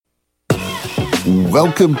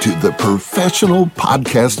Welcome to the Professional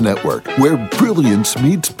Podcast Network, where brilliance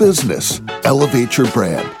meets business. Elevate your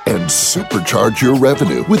brand and supercharge your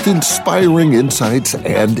revenue with inspiring insights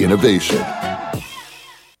and innovation.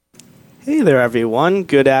 Hey there, everyone.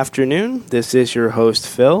 Good afternoon. This is your host,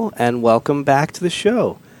 Phil, and welcome back to the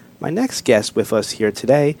show. My next guest with us here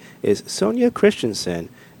today is Sonja Christiansen,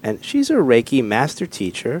 and she's a Reiki master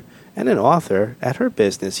teacher and an author at her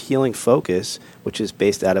business, Healing Focus, which is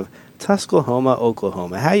based out of Tuscaloosa,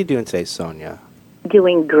 Oklahoma. How are you doing today, Sonja?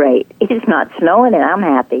 Doing great. It's not snowing and I'm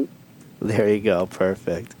happy. There you go.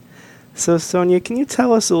 Perfect. So, Sonja, can you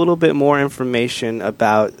tell us a little bit more information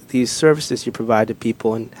about these services you provide to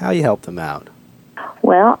people and how you help them out?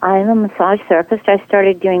 Well, I'm a massage therapist. I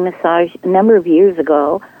started doing massage a number of years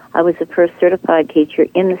ago. I was the first certified teacher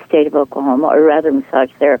in the state of Oklahoma, or rather massage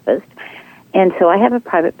therapist. And so I have a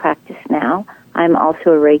private practice now. I'm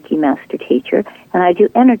also a Reiki master teacher, and I do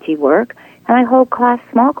energy work, and I hold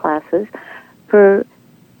small classes for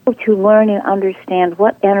people to learn and understand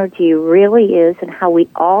what energy really is and how we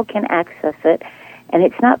all can access it. And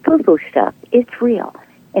it's not poo-poo stuff. It's real.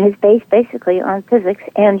 And it's based basically on physics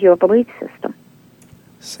and your belief system.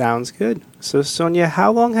 Sounds good. So, Sonja,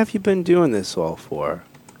 how long have you been doing this all for?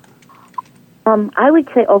 I would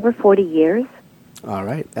say over 40 years. All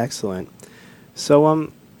right. Excellent. So,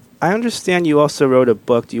 I understand you also wrote a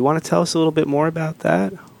book. Do you want to tell us a little bit more about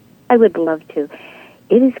that? I would love to.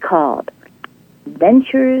 It is called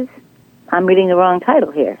Adventures. I'm reading the wrong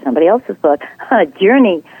title here. Somebody else's book.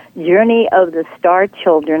 Journey of the Star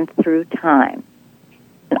Children Through Time.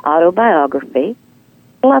 An autobiography,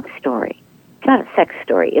 a love story. It's not a sex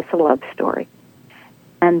story. It's a love story.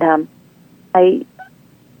 And my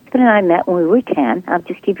husband and I met when we were 10. I'll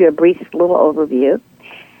just give you a brief little overview.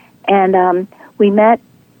 And we met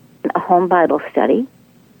a home Bible study.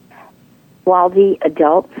 While the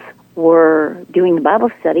adults were doing the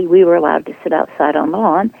Bible study, we were allowed to sit outside on the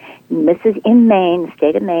lawn. And this is in Maine, the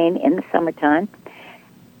state of Maine, in the summertime,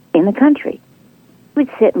 in the country.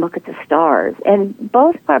 We'd sit and look at the stars. And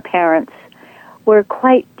both of our parents were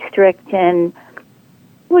quite strict, and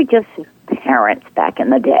we were just parents back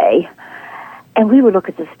in the day. And we would look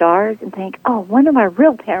at the stars and think, oh, when are our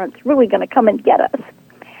real parents really going to come and get us?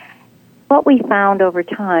 What we found over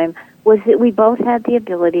time was that we both had the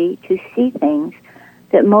ability to see things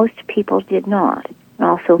that most people did not, and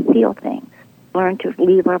also feel things. Learn to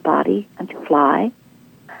leave our body and to fly,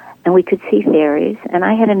 and we could see fairies. And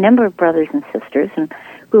I had a number of brothers and sisters, and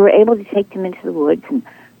we were able to take them into the woods, and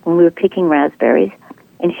when we were picking raspberries,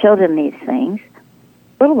 and show them these things,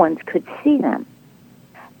 little ones could see them.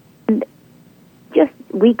 And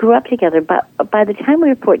we grew up together, but by the time we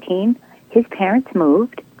were 14, his parents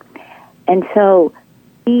moved. And so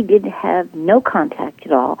we did have no contact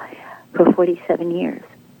at all for 47 years.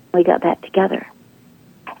 We got back together.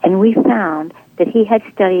 And we found that he had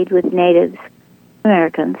studied with Native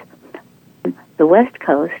Americans on the West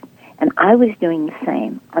Coast, and I was doing the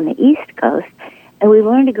same on the East Coast. And we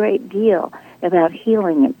learned a great deal about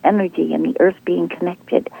healing and energy and the earth being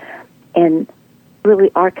connected, and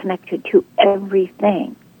really are connected to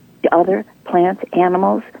everything, to other plants,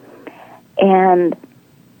 animals. And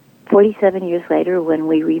 47 years later, when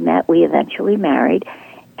we re-met, we eventually married,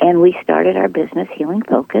 and we started our business, Healing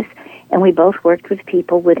Focus, and we both worked with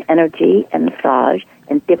people with energy and massage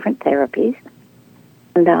and different therapies.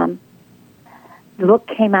 And the book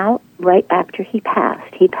came out right after he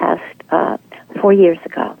passed. He passed 4 years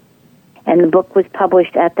ago. And the book was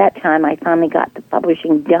published at that time. I finally got the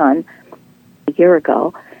publishing done a year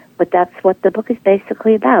ago. But that's what the book is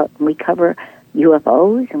basically about. And we cover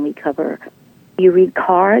UFOs, and we cover, you read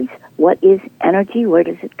cards, what is energy, where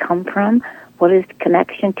does it come from, what is the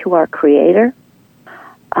connection to our Creator,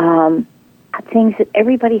 things that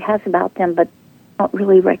everybody has about them but don't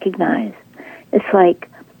really recognize. It's like,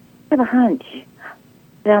 I have a hunch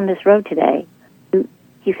down this road today.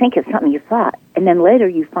 You think it's something you thought, and then later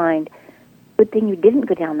you find, good thing you didn't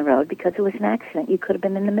go down the road because it was an accident you could have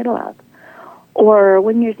been in the middle of. Or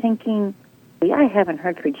when you're thinking, I haven't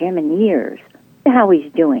heard from Jim in years, how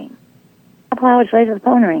he's doing. A couple hours later, the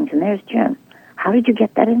phone rings, and there's Jim. How did you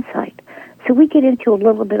get that insight? So we get into a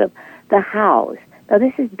little bit of the hows. Now,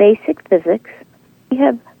 this is basic physics. We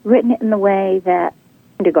have written it in the way that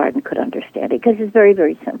kindergarten could understand it, because it's very,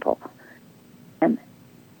 very simple. And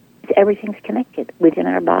everything's connected within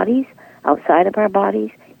our bodies, outside of our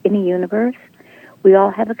bodies, in the universe. We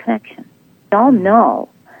all have a connection. We all know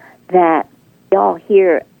that we all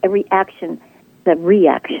hear every action, the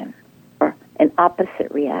reaction, or an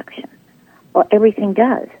opposite reaction. Well, everything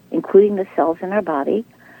does, including the cells in our body,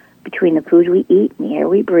 between the food we eat and the air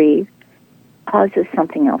we breathe, causes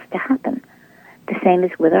something else to happen. The same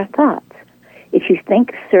is with our thoughts. If you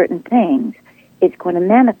think certain things, it's going to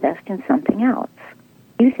manifest in something else.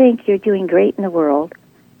 You think you're doing great in the world,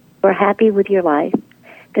 or happy with your life,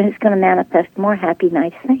 then it's going to manifest more happy,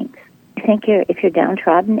 nice things. You think if you're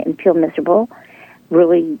downtrodden and feel miserable,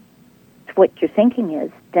 really what your thinking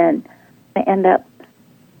is, then I end up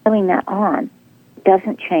feeling that on. It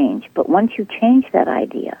doesn't change. But once you change that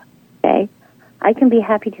idea, okay, I can be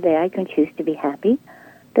happy today. I can choose to be happy.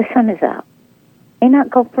 The sun is out. May not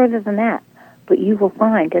go further than that, but you will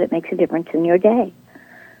find that it makes a difference in your day.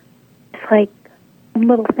 It's like a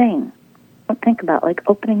little thing. Don't think about like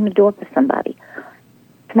opening the door for somebody,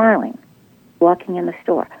 smiling, walking in the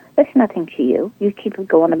store. That's nothing to you. You keep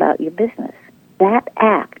going about your business. That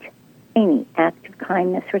act, any act of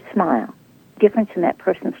kindness or smile, difference in that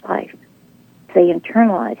person's life. They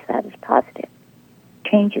internalize that as positive.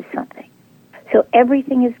 Changes something. So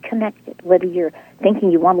everything is connected, whether you're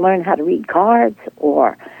thinking you want to learn how to read cards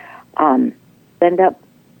or end up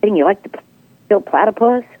thinking you like to build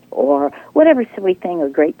platypus or whatever silly thing or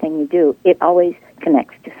great thing you do, it always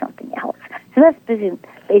connects to something else. So that's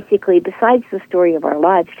basically, besides the story of our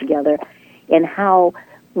lives together and how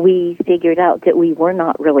we figured out that we were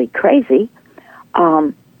not really crazy,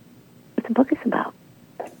 what the book is about.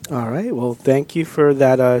 All right. Well, thank you for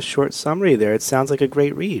that short summary there. It sounds like a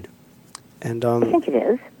great read. And I think it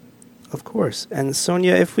is. Of course. And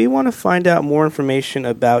Sonja, if we want to find out more information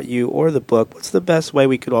about you or the book, what's the best way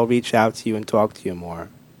we could all reach out to you and talk to you more?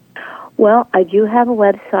 Well, I do have a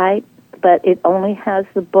website, but it only has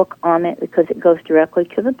the book on it because it goes directly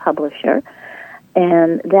to the publisher.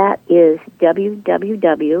 And that is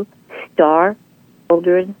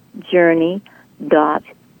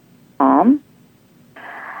www.starchildrenjourney.com.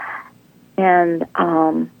 And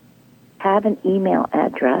have an email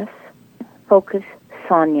address,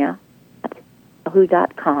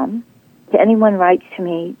 focussonja@yahoo.com. If anyone writes to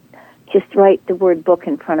me, just write the word book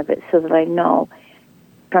in front of it so that I know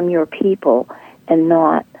from your people and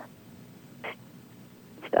not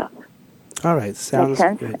stuff. All right, sounds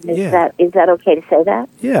good. Is that okay to say that?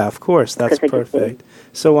 Yeah, of course. That's perfect.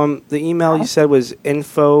 So the email you said was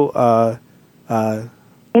info...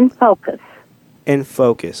 In focus. In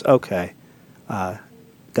focus, okay.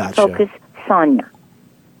 Gotcha. Focus Sonja.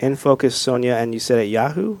 In focus Sonja, and you said at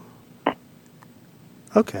Yahoo?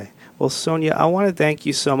 Okay. Well, Sonja, I want to thank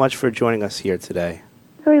you so much for joining us here today.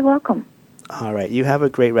 Very welcome. All right. You have a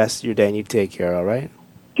great rest of your day, and you take care, all right?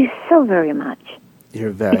 Thank you so very much.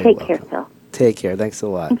 You're very welcome. welcome. Take care, Phil. Take care. Thanks a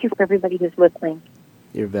lot. Thank you for everybody who's listening.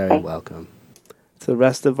 You're very welcome. To the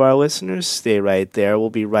rest of our listeners, stay right there. We'll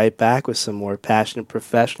be right back with some more passionate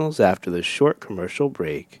professionals after this short commercial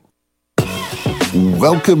break.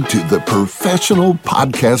 Welcome to the Professional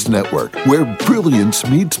Podcast Network, where brilliance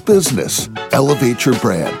meets business. Elevate your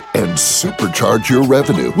brand and supercharge your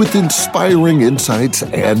revenue with inspiring insights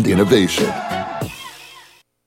and innovation.